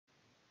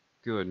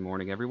Good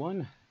morning,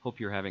 everyone.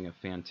 Hope you're having a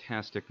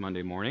fantastic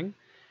Monday morning.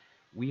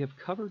 We have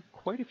covered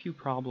quite a few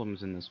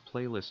problems in this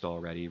playlist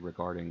already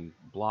regarding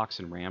blocks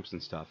and ramps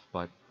and stuff,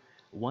 but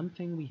one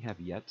thing we have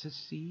yet to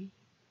see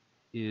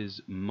is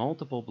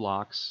multiple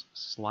blocks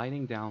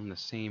sliding down the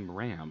same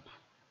ramp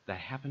that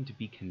happen to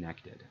be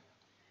connected.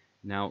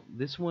 Now,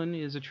 this one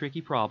is a tricky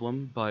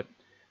problem, but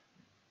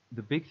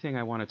the big thing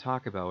I want to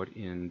talk about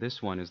in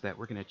this one is that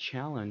we're going to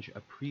challenge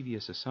a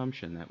previous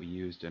assumption that we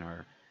used in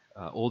our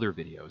older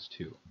videos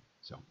too.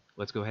 So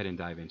let's go ahead and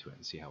dive into it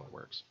and see how it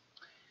works.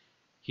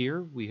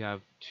 Here we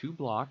have two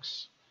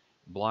blocks,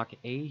 block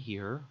A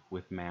here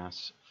with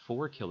mass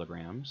 4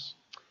 kilograms,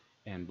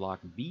 and block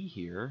B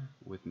here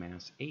with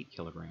mass 8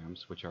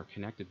 kilograms, which are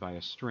connected by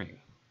a string.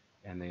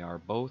 And they are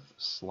both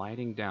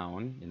sliding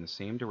down in the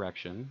same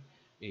direction,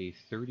 a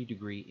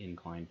 30-degree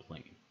inclined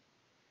plane.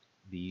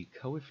 The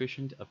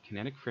coefficient of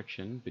kinetic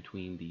friction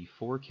between the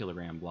 4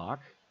 kilogram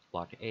block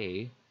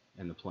A,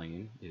 and the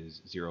plane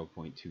is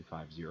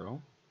 0.250,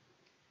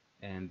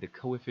 and the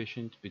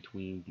coefficient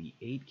between the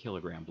 8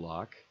 kilogram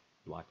block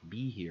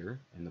B here,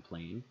 and the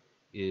plane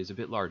is a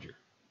bit larger,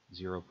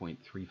 0.350.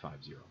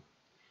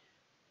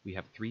 We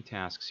have three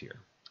tasks here.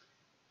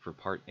 For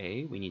part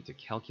A, we need to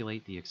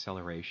calculate the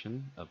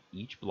acceleration of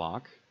each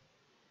block.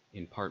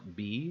 In part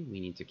B, we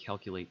need to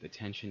calculate the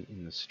tension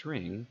in the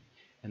string.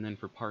 And then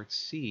for part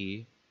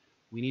C,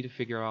 we need to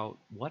figure out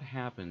what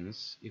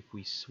happens if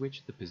we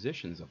switch the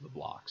positions of the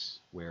blocks,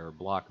 where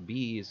block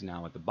B is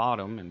now at the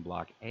bottom and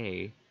block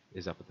A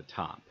is up at the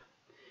top.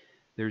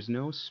 There's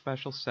no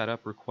special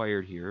setup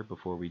required here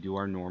before we do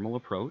our normal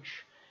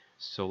approach,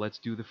 so let's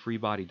do the free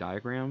body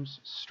diagrams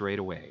straight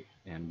away.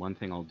 And one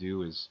thing I'll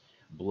do is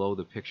blow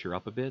the picture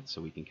up a bit so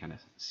we can kind of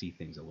see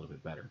things a little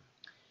bit better.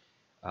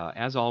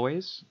 As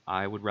always,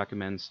 I would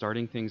recommend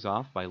starting things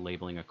off by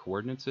labeling a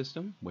coordinate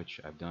system,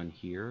 which I've done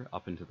here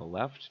up and to the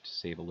left to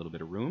save a little bit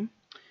of room.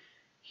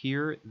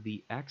 Here,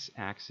 the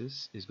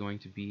x-axis is going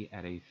to be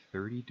at a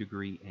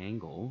 30-degree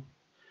angle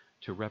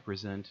to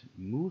represent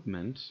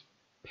movement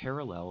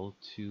parallel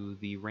to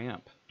the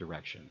ramp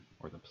direction,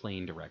 or the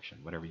plane direction,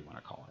 whatever you want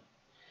to call it.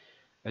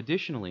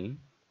 Additionally,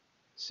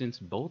 since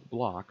both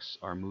blocks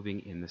are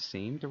moving in the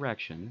same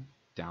direction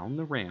down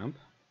the ramp,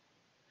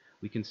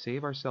 we can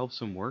save ourselves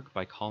some work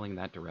by calling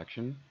that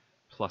direction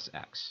plus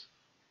x.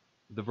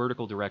 The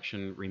vertical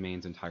direction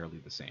remains entirely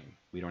the same.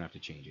 We don't have to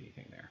change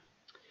anything there.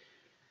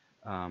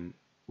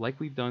 Like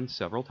we've done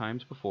several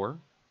times before,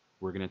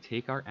 we're going to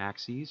take our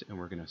axes and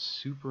we're going to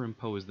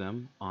superimpose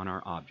them on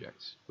our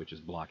objects, which is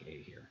block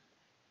A here.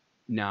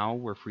 Now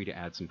we're free to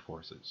add some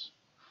forces.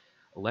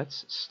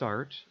 Let's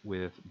start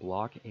with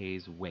block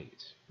A's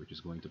weight, which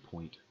is going to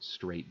point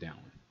straight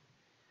down.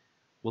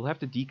 We'll have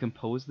to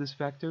decompose this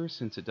vector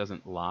since it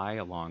doesn't lie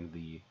along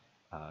the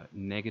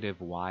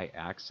negative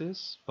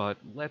y-axis, but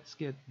let's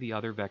get the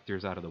other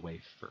vectors out of the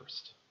way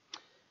first.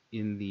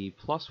 In the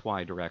plus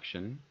y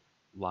direction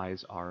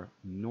lies our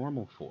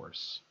normal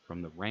force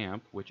from the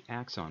ramp which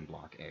acts on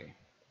block A.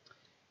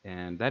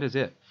 And that is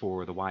it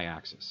for the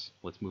y-axis.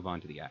 Let's move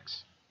on to the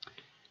x.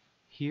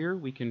 Here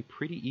we can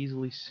pretty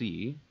easily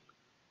see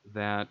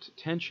that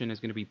tension is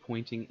going to be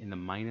pointing in the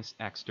minus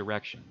x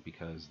direction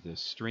because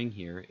this string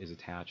here is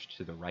attached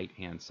to the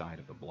right-hand side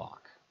of the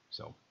block.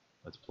 So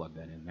let's plug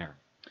that in there.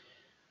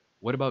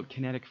 What about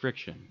kinetic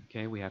friction?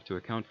 Okay, we have to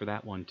account for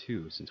that one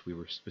too, since we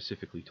were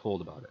specifically told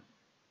about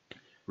it.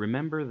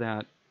 Remember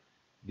that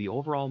the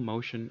overall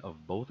motion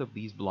of both of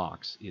these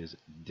blocks is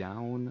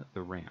down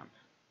the ramp,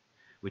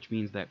 which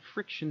means that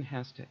friction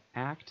has to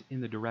act in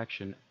the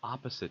direction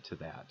opposite to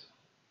that,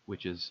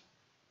 which is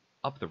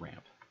up the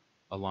ramp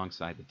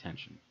alongside the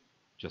tension,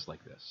 just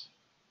like this.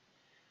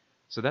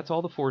 So that's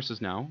all the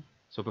forces now.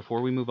 So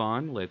before we move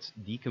on, let's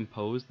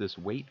decompose this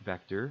weight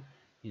vector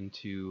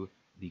into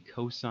the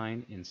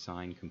cosine and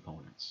sine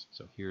components.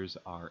 So here's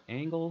our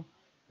angle,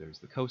 there's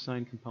the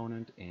cosine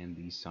component and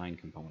the sine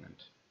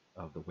component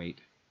of the weight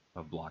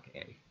of block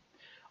A.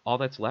 All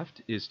that's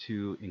left is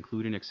to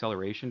include an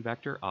acceleration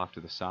vector off to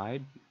the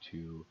side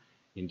to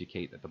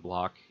indicate that the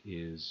block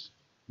is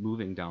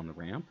moving down the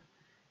ramp,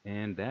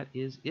 and that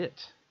is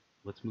it.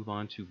 Let's move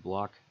on to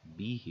block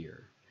B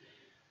here.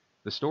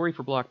 The story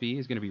for block B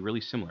is going to be really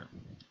similar.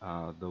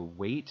 The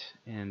weight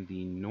and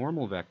the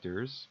normal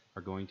vectors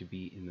are going to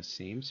be in the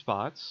same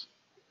spots,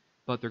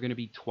 but they're going to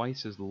be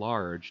twice as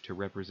large to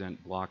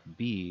represent block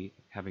B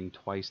having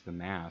twice the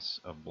mass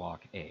of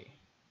block A.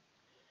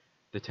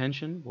 The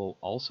tension will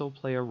also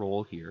play a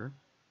role here,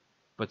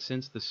 but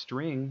since the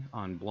string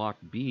on block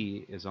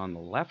B is on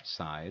the left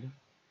side,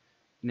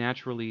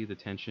 naturally the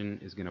tension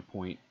is going to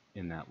point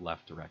in that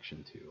left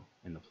direction too,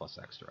 in the plus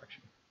x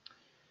direction.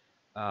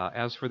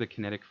 As for the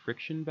kinetic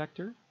friction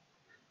vector,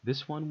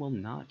 this one will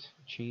not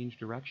change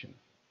direction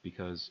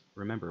because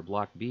remember,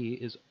 block B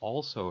is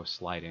also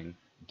sliding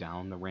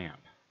down the ramp,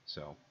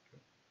 so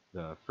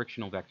the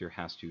frictional vector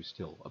has to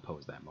still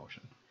oppose that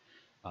motion.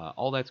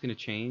 All that's going to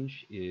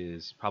change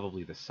is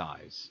probably the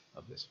size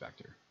of this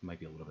vector. It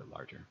might be a little bit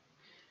larger.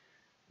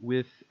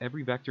 With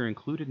every vector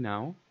included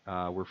now,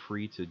 we're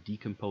free to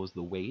decompose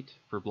the weight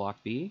for block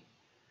B.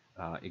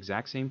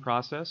 Exact same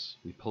process.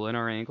 We pull in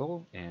our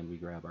angle and we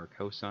grab our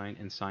cosine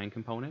and sine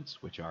components,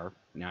 which are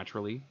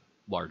naturally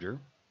larger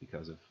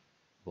because of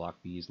block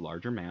B's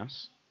larger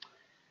mass,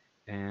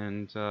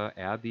 and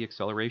add the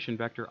acceleration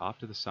vector off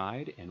to the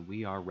side, and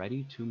we are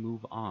ready to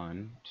move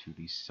on to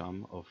the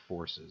sum of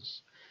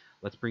forces.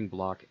 Let's bring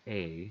block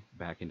A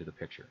back into the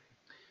picture.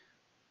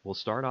 We'll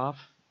start off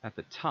at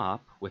the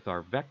top with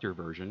our vector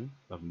version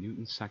of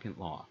Newton's second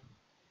law.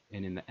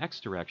 And in the x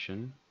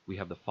direction, we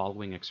have the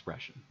following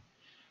expression.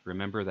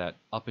 Remember that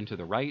up and to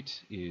the right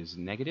is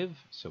negative,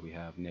 so we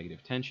have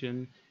negative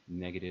tension,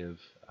 negative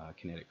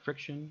kinetic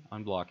friction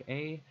on block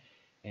A,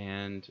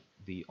 and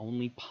the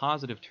only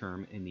positive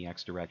term in the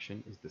x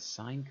direction is the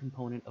sine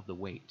component of the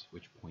weight,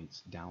 which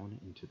points down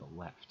and to the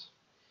left.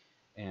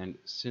 And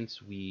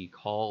since we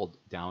called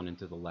down and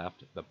to the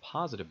left the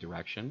positive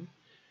direction,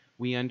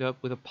 we end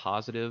up with a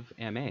positive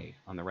ma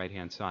on the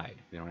right-hand side.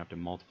 We don't have to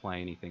multiply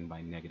anything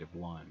by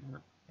 -1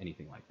 or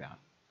anything like that.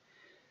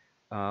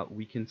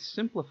 We can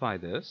simplify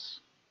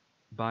this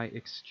by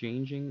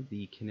exchanging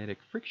the kinetic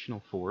frictional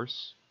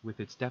force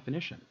with its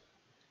definition.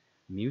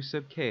 Mu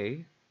sub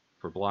k,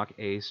 for block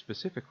A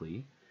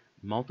specifically,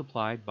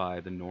 multiplied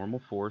by the normal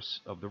force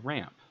of the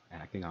ramp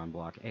acting on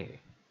block A.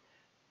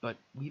 But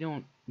we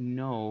don't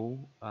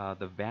know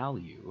the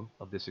value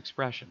of this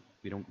expression.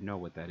 We don't know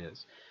what that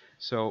is.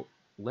 So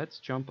let's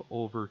jump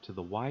over to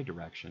the y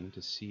direction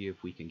to see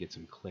if we can get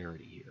some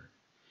clarity here.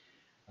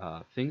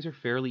 Things are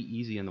fairly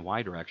easy in the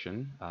y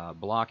direction.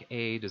 Block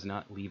A does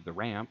not leave the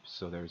ramp,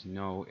 so there's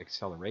no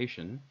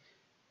acceleration.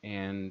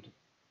 And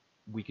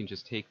we can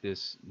just take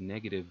this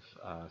negative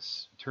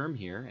term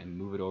here and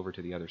move it over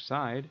to the other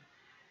side,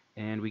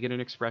 and we get an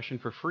expression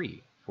for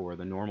free for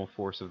the normal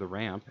force of the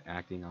ramp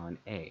acting on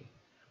A.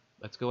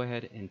 Let's go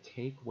ahead and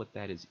take what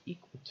that is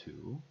equal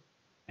to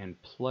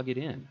and plug it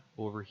in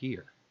over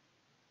here,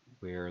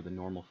 where the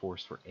normal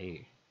force for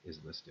A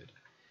is listed.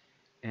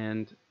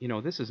 And, you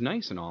know, this is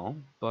nice and all,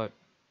 but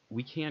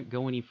we can't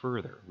go any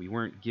further. We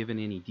weren't given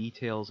any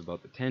details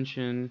about the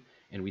tension,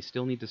 and we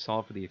still need to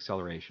solve for the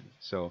acceleration.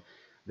 So,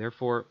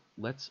 therefore,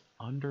 let's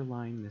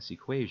underline this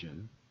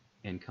equation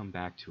and come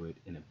back to it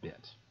in a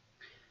bit.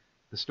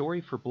 The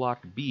story for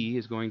block B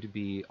is going to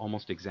be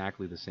almost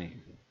exactly the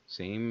same.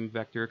 Same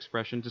vector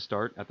expression to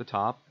start at the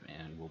top,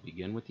 and we'll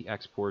begin with the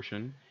x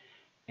portion.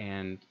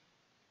 And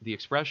the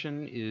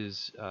expression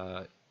is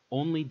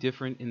only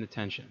different in the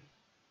tension,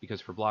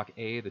 because for block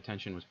A, the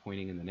tension was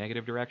pointing in the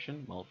negative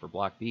direction. Well, for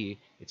block B,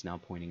 it's now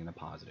pointing in the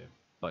positive.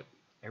 But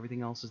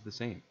everything else is the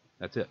same.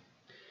 That's it.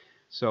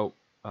 So,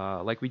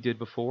 like we did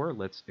before,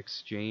 let's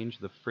exchange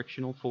the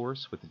frictional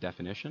force with the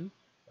definition.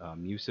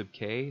 Mu sub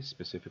k,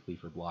 specifically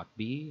for block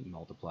B,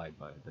 multiplied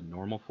by the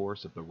normal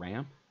force of the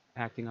ramp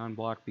acting on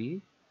block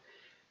B.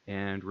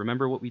 And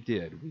remember what we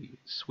did. We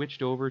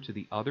switched over to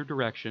the other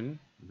direction,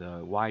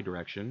 the y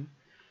direction,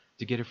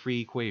 to get a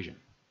free equation,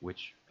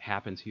 which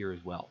happens here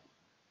as well.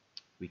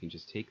 We can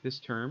just take this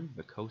term,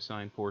 the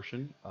cosine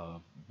portion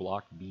of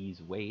block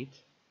B's weight,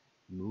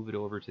 move it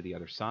over to the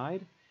other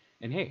side,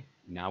 and hey,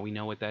 now we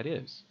know what that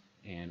is.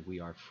 And we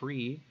are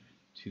free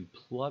to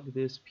plug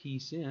this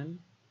piece in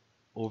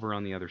over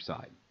on the other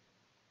side.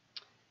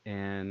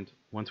 And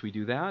once we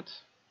do that,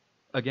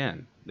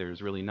 again,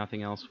 there's really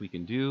nothing else we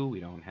can do. We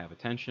don't have a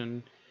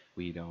tension.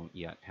 We don't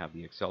yet have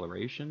the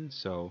acceleration.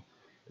 So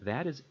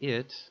that is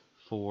it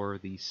for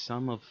the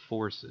sum of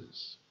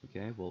forces.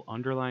 Okay, we'll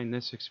underline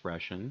this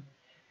expression.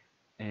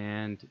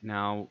 And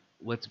now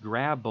let's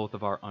grab both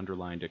of our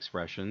underlined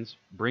expressions,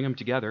 bring them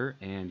together,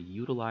 and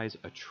utilize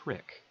a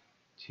trick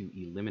to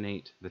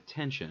eliminate the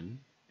tension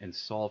and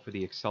solve for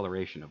the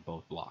acceleration of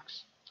both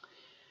blocks.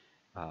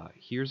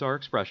 Here's our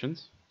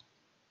expressions.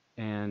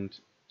 And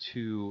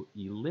to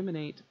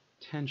eliminate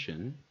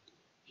tension,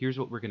 here's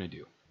what we're going to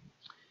do.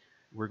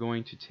 We're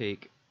going to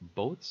take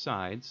both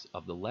sides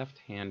of the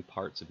left-hand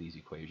parts of these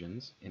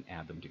equations and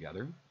add them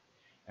together.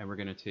 And we're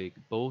going to take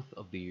both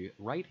of the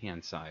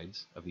right-hand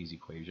sides of these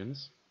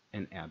equations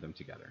and add them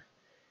together.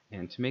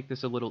 And to make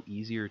this a little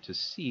easier to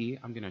see,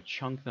 I'm going to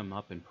chunk them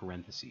up in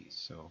parentheses.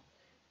 So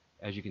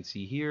as you can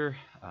see here,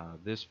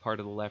 this part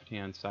of the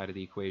left-hand side of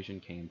the equation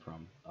came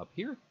from up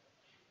here,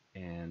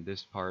 and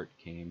this part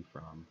came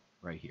from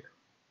right here.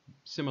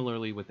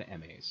 Similarly with the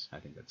MAs. I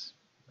think that's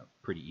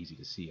pretty easy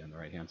to see on the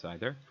right-hand side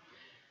there.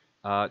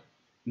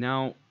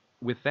 Now,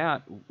 with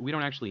that, we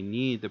don't actually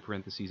need the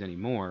parentheses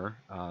anymore.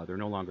 They're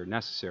no longer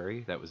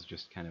necessary. That was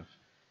just kind of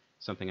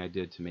something I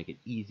did to make it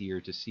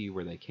easier to see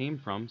where they came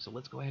from. So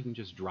let's go ahead and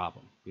just drop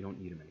them. We don't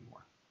need them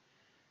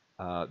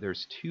anymore.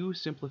 There's two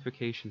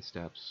simplification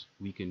steps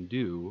we can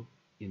do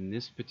in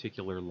this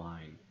particular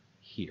line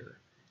here.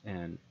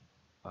 And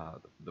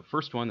the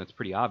first one that's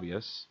pretty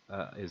obvious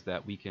is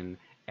that we can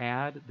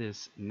add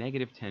this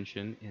negative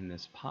tension and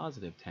this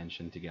positive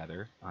tension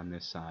together on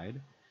this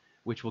side,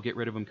 which will get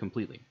rid of them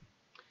completely.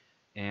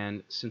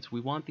 And since we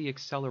want the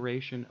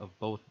acceleration of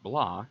both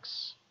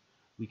blocks,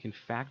 we can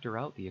factor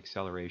out the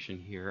acceleration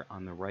here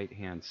on the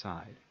right-hand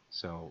side.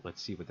 So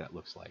let's see what that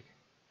looks like.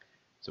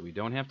 So we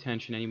don't have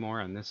tension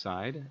anymore on this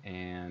side,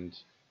 and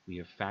We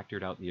have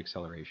factored out the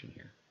acceleration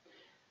here.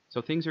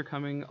 So things are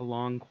coming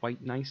along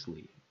quite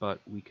nicely, but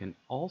we can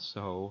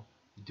also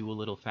do a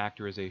little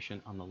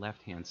factorization on the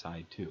left-hand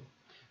side too.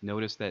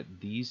 Notice that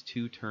these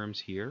two terms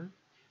here,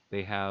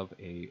 they have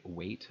a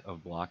weight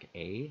of block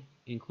A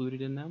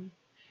included in them,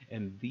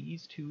 and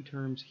these two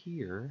terms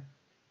here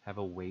have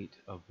a weight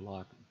of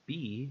block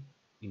B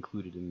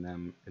included in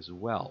them as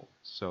well.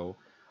 So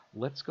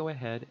let's go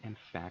ahead and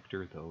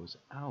factor those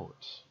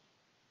out.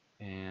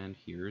 And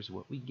here's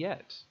what we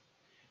get.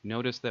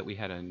 Notice that we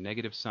had a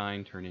negative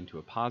sign turn into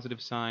a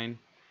positive sign.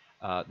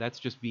 That's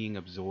just being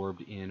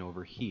absorbed in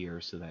over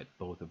here so that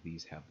both of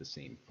these have the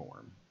same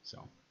form.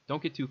 So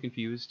don't get too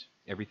confused.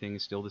 Everything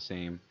is still the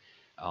same.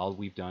 All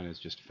we've done is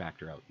just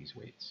factor out these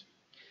weights.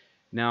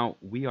 Now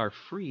we are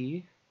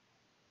free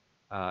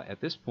at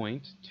this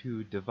point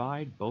to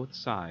divide both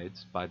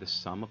sides by the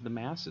sum of the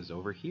masses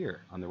over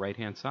here on the right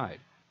hand side,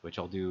 which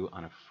I'll do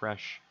on a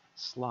fresh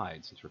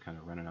slide since we're kind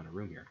of running out of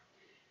room here.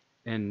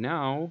 And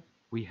now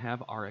we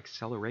have our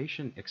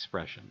acceleration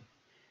expression.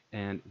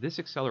 And this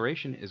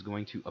acceleration is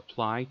going to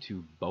apply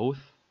to both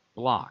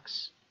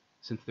blocks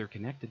since they're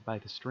connected by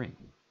the string.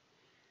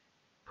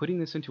 Putting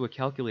this into a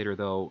calculator,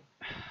 though,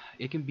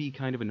 it can be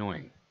kind of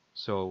annoying.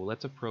 So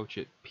let's approach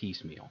it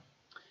piecemeal.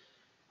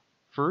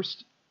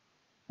 First,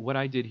 what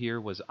I did here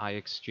was I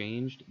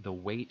exchanged the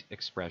weight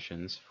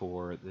expressions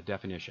for the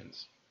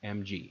definitions,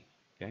 mg.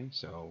 Okay,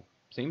 so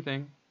same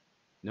thing,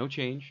 no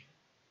change.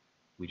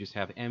 We just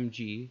have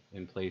mg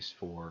in place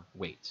for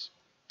weights.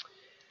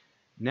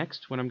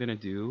 Next, what I'm going to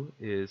do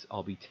is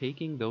I'll be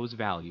taking those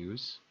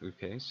values,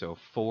 okay, so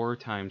 4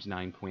 times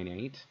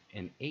 9.8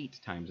 and 8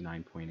 times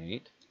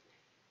 9.8,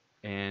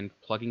 and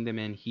plugging them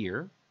in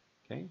here.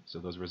 Okay, so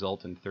those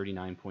result in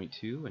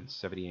 39.2 and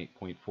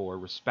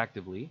 78.4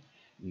 respectively.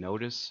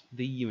 Notice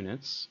the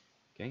units.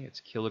 Okay, it's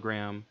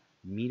kilogram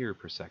meter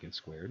per second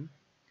squared.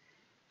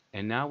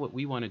 And now what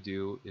we want to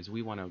do is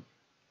we want to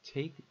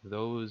take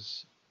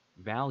those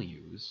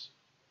values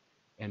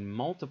and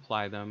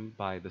multiply them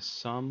by the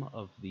sum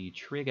of the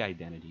trig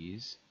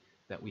identities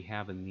that we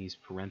have in these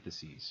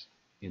parentheses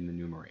in the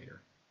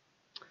numerator.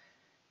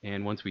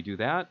 And once we do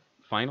that,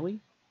 finally,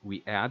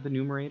 we add the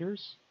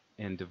numerators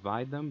and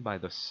divide them by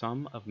the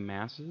sum of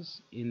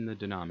masses in the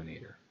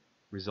denominator,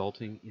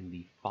 resulting in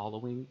the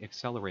following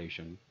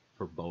acceleration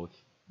for both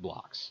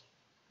blocks.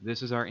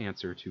 This is our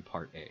answer to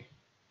part A.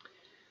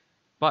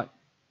 But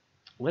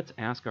let's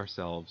ask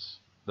ourselves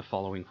the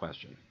following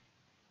question.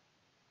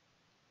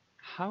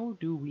 How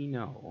do we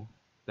know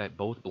that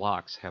both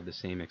blocks have the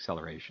same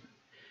acceleration?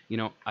 You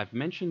know, I've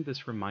mentioned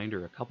this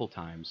reminder a couple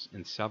times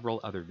in several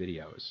other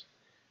videos,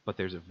 but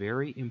there's a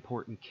very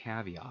important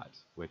caveat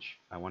which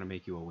I want to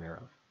make you aware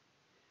of.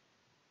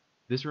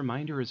 This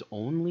reminder is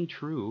only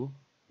true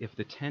if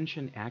the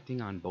tension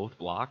acting on both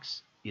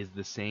blocks is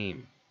the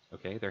same.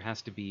 Okay, there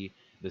has to be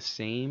the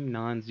same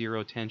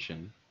non-zero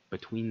tension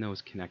between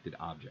those connected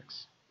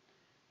objects.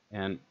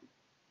 And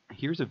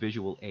here's a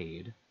visual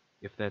aid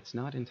if that's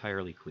not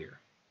entirely clear.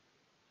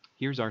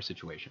 Here's our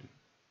situation.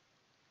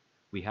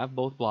 We have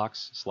both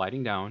blocks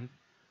sliding down.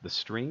 The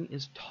string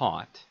is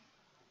taut,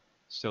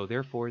 so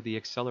therefore the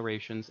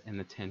accelerations and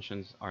the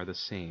tensions are the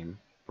same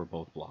for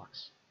both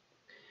blocks.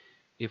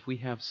 If we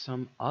have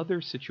some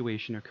other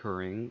situation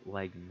occurring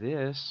like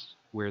this,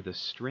 where the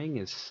string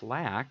is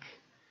slack,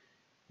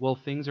 well,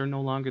 things are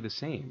no longer the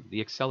same.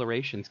 The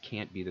accelerations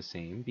can't be the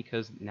same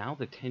because now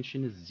the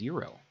tension is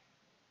zero.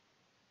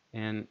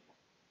 And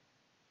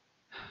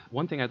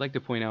one thing I'd like to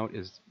point out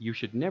is you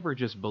should never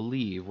just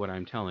believe what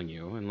I'm telling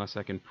you unless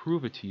I can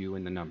prove it to you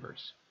in the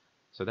numbers.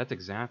 So that's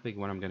exactly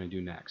what I'm going to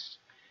do next.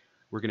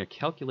 We're going to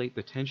calculate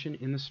the tension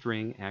in the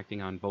string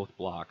acting on both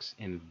blocks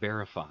and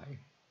verify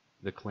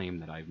the claim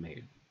that I've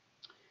made.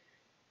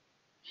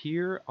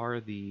 Here's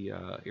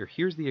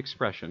the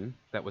expression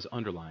that was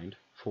underlined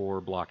for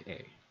block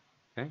A.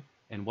 Okay?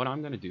 And what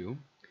I'm going to do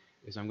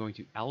is I'm going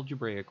to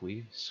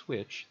algebraically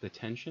switch the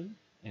tension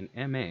and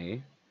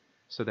MA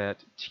so that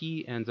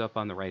T ends up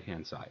on the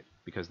right-hand side,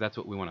 because that's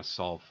what we want to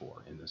solve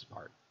for in this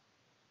part.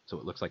 So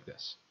it looks like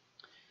this.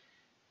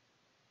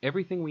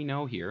 Everything we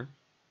know here,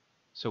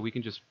 so we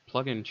can just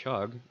plug in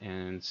chug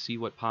and see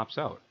what pops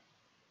out.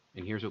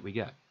 And here's what we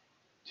get.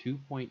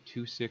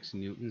 2.26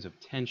 newtons of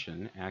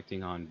tension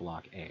acting on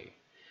block A.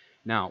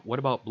 Now, what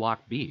about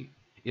block B?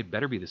 It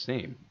better be the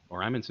same,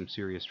 or I'm in some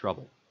serious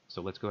trouble.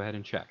 So let's go ahead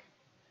and check.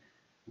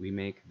 We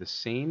make the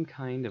same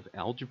kind of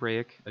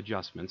algebraic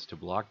adjustments to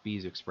block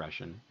B's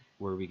expression,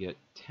 where we get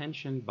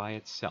tension by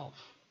itself.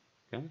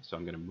 Okay, so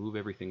I'm going to move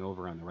everything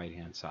over on the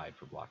right-hand side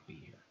for block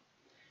B here.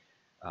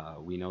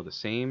 We know the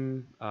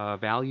same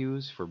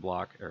values for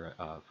block,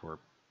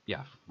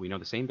 we know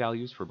the same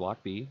values for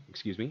block B,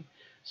 excuse me.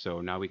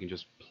 So now we can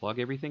just plug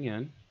everything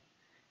in.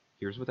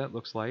 Here's what that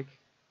looks like.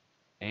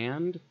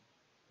 And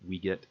we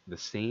get the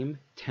same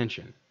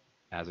tension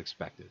as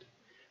expected.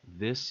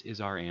 This is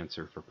our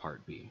answer for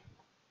part B.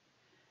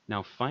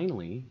 Now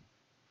finally,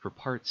 for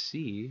part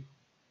C,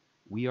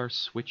 we are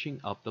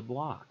switching up the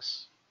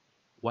blocks.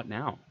 What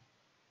now?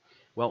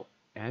 Well,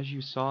 as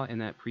you saw in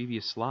that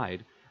previous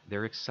slide,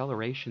 their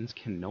accelerations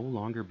can no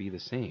longer be the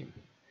same.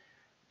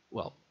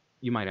 Well,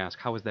 you might ask,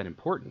 how is that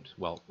important?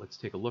 Well, let's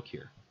take a look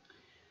here.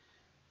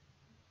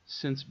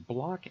 Since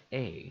block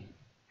A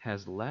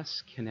has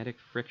less kinetic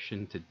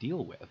friction to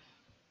deal with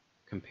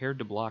compared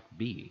to block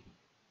B,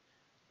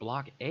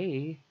 block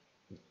A,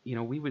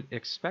 we would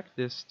expect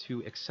this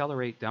to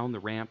accelerate down the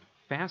ramp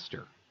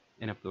faster.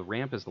 And if the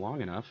ramp is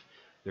long enough,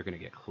 they're going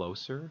to get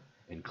closer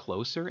and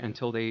closer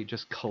until they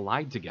just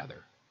collide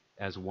together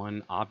as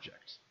one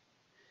object.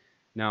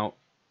 Now,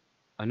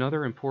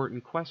 another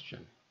important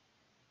question.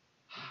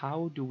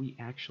 How do we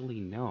actually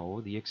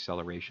know the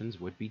accelerations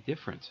would be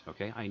different?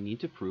 Okay, I need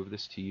to prove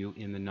this to you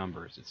in the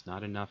numbers. It's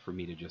not enough for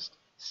me to just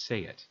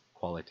say it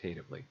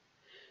qualitatively.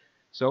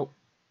 So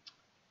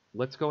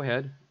let's go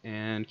ahead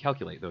and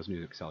calculate those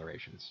new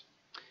accelerations.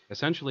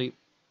 Essentially,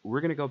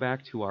 we're going to go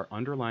back to our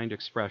underlined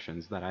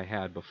expressions that I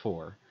had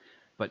before,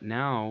 but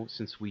now,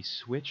 since we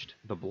switched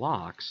the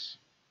blocks,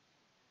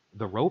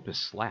 the rope is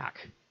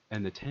slack,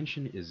 and the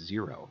tension is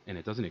 0, and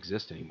it doesn't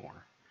exist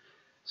anymore.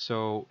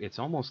 So it's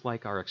almost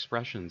like our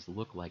expressions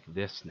look like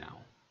this now.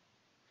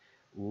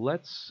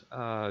 Let's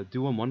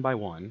do them one by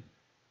one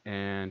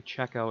and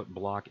check out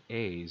block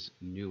A's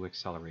new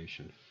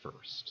acceleration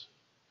first.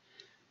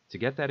 To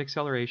get that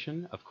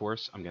acceleration, of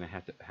course, I'm going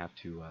to have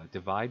to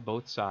divide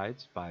both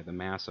sides by the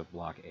mass of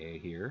block A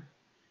here,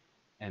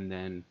 and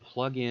then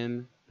plug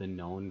in the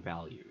known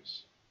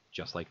values,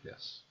 just like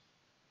this.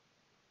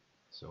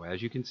 So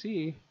as you can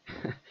see,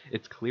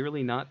 it's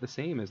clearly not the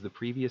same as the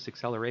previous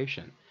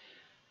acceleration.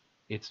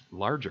 It's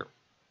larger.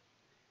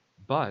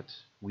 But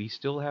we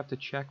still have to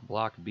check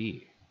block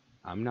B.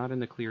 I'm not in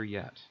the clear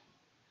yet.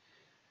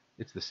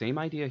 It's the same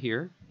idea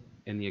here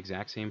in the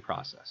exact same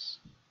process.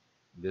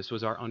 This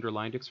was our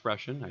underlined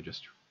expression. I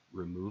just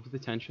removed the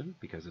tension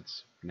because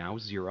it's now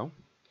 0.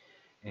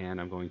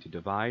 And I'm going to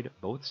divide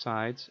both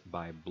sides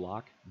by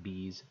block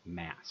B's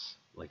mass,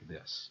 like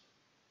this.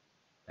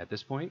 At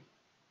this point,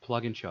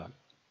 plug and chug.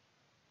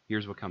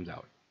 Here's what comes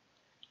out.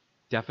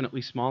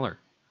 Definitely smaller.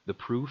 The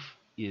proof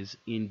is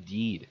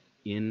indeed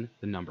in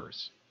the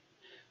numbers.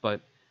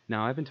 But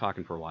now I've been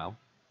talking for a while.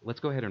 Let's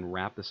go ahead and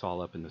wrap this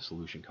all up in the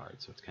solution card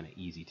so it's kind of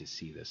easy to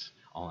see this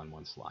all on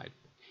one slide.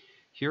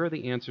 Here are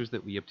the answers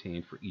that we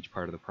obtained for each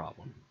part of the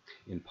problem.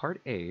 In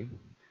part A,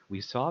 we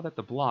saw that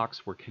the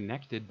blocks were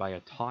connected by a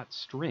taut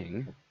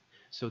string,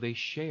 so they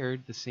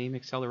shared the same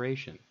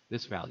acceleration,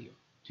 this value,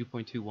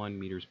 2.21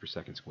 meters per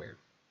second squared.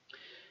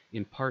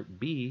 In part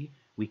B,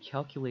 we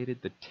calculated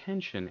the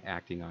tension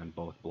acting on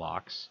both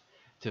blocks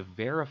to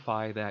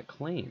verify that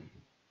claim.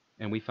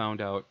 And we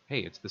found out, hey,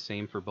 it's the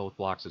same for both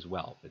blocks as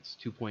well. It's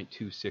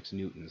 2.26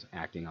 newtons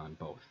acting on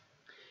both.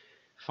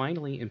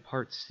 Finally, in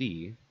part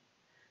C,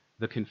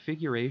 the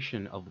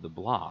configuration of the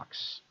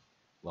blocks,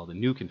 well, the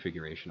new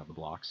configuration of the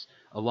blocks,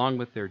 along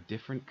with their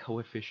different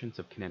coefficients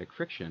of kinetic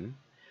friction,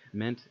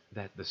 meant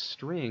that the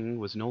string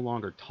was no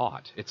longer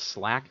taut. It's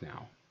slack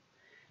now.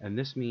 And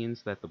this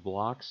means that the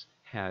blocks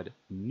had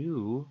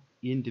new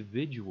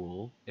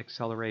individual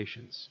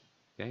accelerations.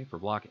 Okay, for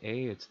block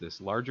A, it's this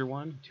larger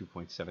one,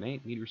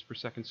 2.78 meters per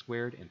second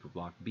squared, and for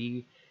block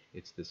B,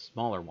 it's this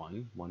smaller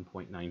one,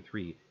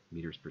 1.93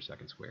 meters per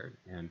second squared.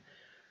 And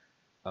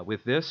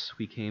with this,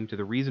 we came to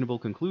the reasonable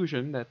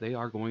conclusion that they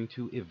are going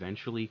to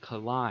eventually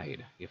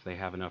collide if they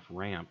have enough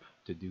ramp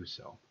to do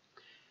so.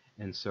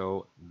 And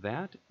so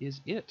that is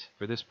it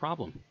for this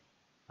problem.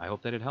 I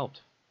hope that it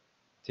helped.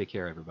 Take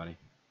care, everybody.